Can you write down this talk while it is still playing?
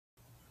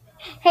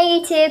Hey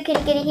YouTube,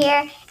 Kitty Kitty here,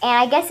 and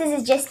I guess this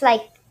is just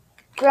like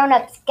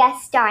grown-ups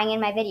guest starring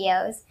in my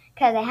videos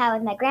because I have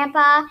with my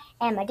grandpa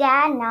and my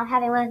dad, and now I'm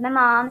having one with my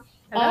mom.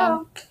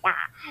 Hello.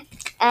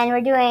 And we're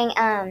doing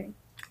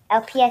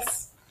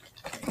LPS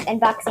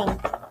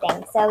unboxing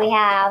thing. So we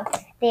have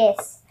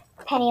this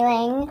Penny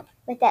Ling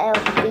with that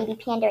little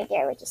baby panda right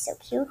there, which is so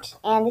cute.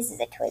 And this is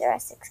a Toys R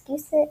Us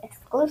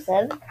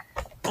exclusive.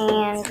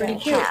 And we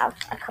have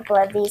a couple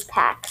of these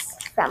packs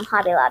from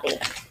Hobby Lobby.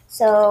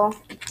 So,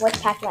 what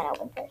pack do you want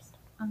to open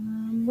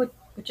first?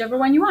 Whichever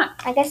one you want.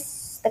 I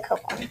guess the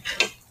Coke one.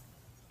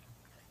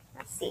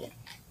 Let's see.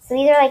 So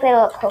these are like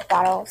little Coke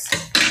bottles.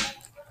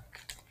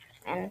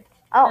 And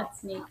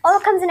That's neat. Oh,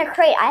 it comes in a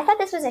crate. I thought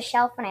this was a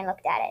shelf when I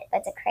looked at it, but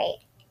it's a crate.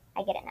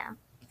 I get it now.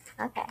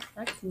 Okay.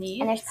 That's neat.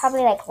 And there's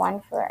probably like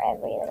one for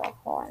every little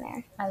hole in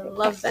there. I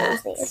love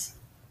that. It is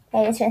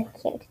really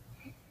cute.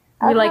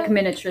 We like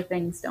miniature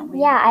things, don't we?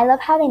 Yeah, I love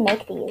how they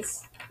make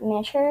these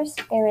miniatures.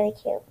 They're really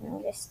cute. And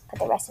we'll just put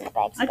the rest in the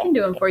bag. I can do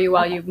them for you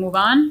while you move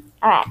on.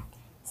 All right.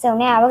 So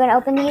now we're going to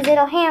open these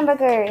little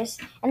hamburgers.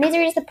 And these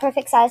are just the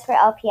perfect size for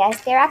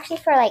LPS. They're actually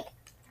for like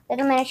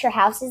little miniature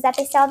houses that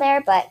they sell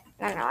there, but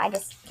I don't know. I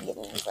just did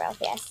them for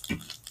LPS.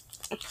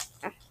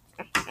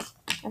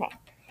 Okay.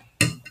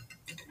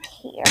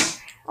 Here.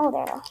 Oh,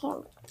 they're little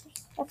hamburgers.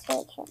 That's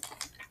really cute.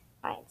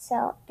 All right.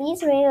 So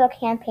these really look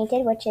hand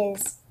painted, which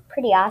is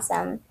pretty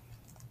awesome.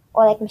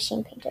 Or like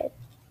machine painted.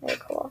 Really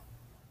cool.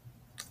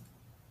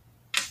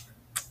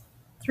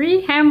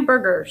 3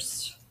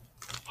 hamburgers.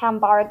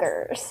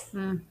 Hamburgers.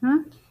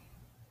 Mm-hmm.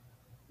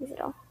 These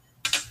little.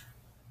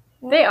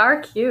 They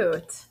are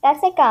cute.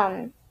 That's like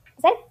is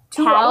that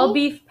 2 all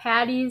beef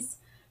patties,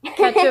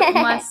 ketchup,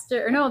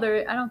 mustard. Or no,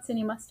 I don't see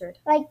any mustard.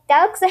 Like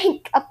that looks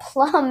like a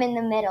plum in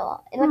the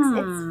middle. It looks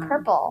it's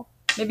purple.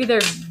 Maybe they're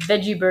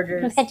veggie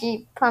burgers.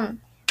 Veggie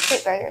plum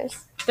fruit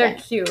burgers. They're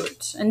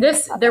cute. And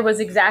this there was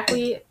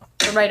exactly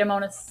the right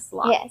amount of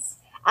slop. Yes.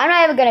 I'm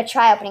not even gonna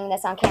try opening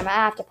this on camera. I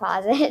have to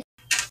pause it.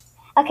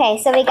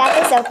 Okay, so we got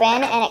this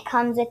open, and it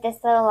comes with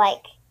this little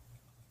like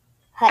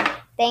hut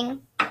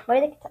thing. What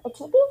are they? A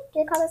teepee? Do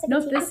they call this?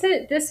 Like a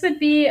teepee? This would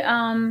be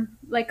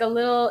like a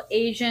little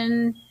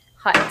Asian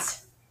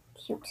hut.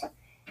 Cute.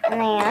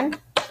 And then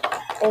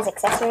there's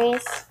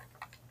accessories.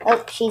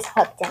 Oh, she's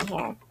hooked in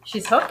here.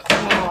 She's hooked?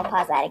 And then we'll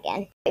pause that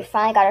again. We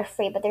finally got her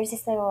free, but there's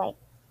this little like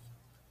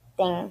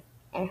thing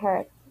in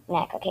her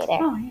neck. Okay, there.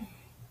 Oh, yeah.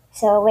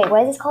 So wait,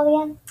 what is this called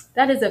again?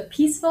 That is a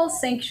peaceful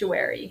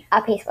sanctuary.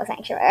 A peaceful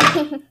sanctuary.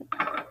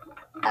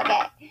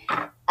 Okay.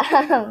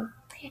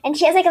 And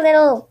she has like a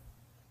little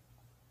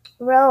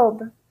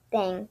robe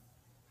thing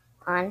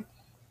on,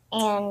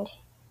 and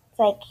it's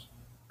like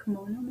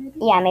Kimono, maybe?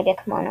 Yeah, maybe a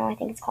kimono, I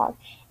think it's called.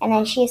 And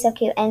then she is so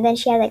cute. And then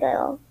she has like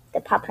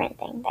the paw print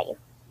thing that you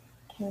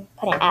can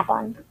put an app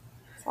on.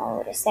 So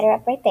we'll just set her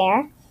up right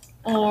there.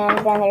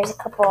 And then there's a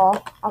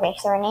couple. Okay,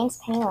 so her name's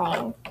Penny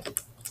Ling.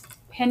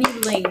 Penny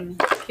Ling,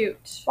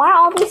 cute. Why are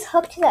all these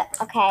hooked to the?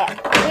 Okay,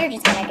 we're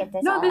just gonna get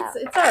this. No,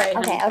 it's all right.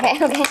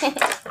 Okay.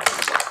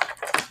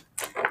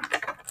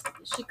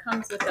 She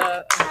comes with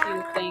a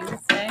few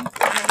things. Eh?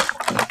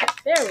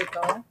 There we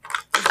go.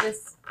 Is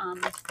this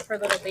her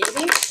little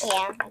baby?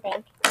 Yeah, I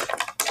think.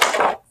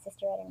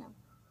 Sister, I don't know.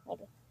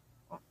 Maybe.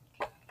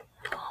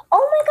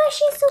 Oh my gosh,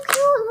 she's so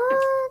cute.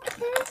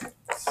 Look.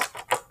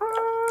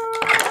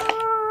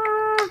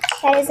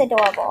 That is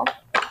adorable.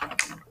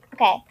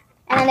 Okay.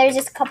 And then there's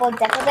just a couple of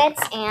Deco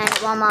bits, and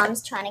while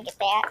Mom's trying to get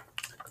that.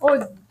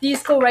 Oh,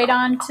 these go right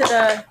on to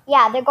the...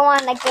 Yeah, they're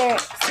going like they're...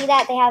 See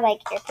that? They have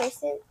like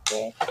earpieces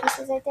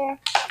right there.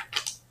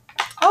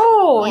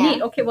 Oh, yeah.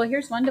 Neat. Okay, well,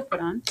 here's one to put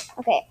on.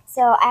 Okay,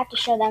 so I have to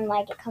show them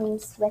like it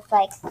comes with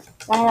like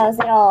one of those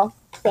little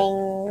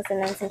things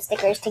and then some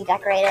stickers to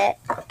decorate it.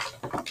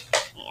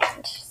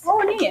 And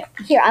oh, neat.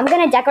 Here, I'm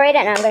going to decorate it,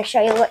 and I'm going to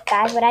show you what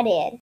I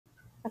did.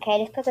 Okay, I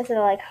just put this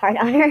little like heart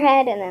on her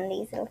head and then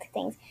these little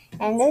things.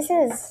 And this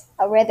is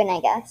a ribbon, I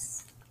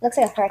guess. Looks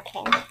like a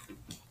hurricane.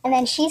 And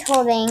then she's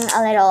holding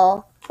a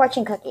little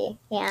fortune cookie.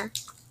 Yeah.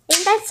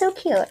 Isn't that so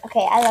cute?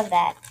 Okay, I love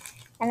that.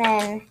 And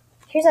then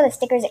here's all the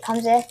stickers it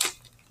comes with.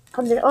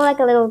 Like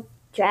a little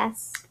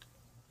dress.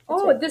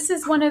 Oh, this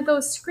is one of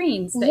those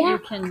screens that you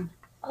can...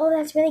 Oh,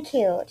 that's really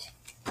cute.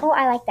 Oh,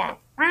 I like that.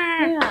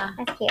 Yeah.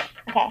 That's cute.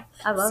 Okay.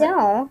 I love it.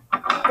 So,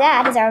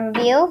 that is our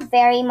review.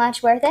 Very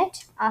much worth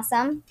it.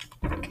 Awesome.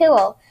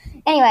 Cool.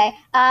 Anyway,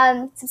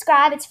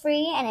 subscribe. It's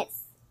free and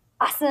it's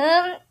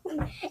awesome.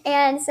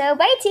 And so,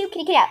 bye, YouTube.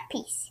 Kitty Kitty out.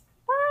 Peace.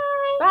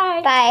 Bye.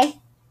 Bye. Bye.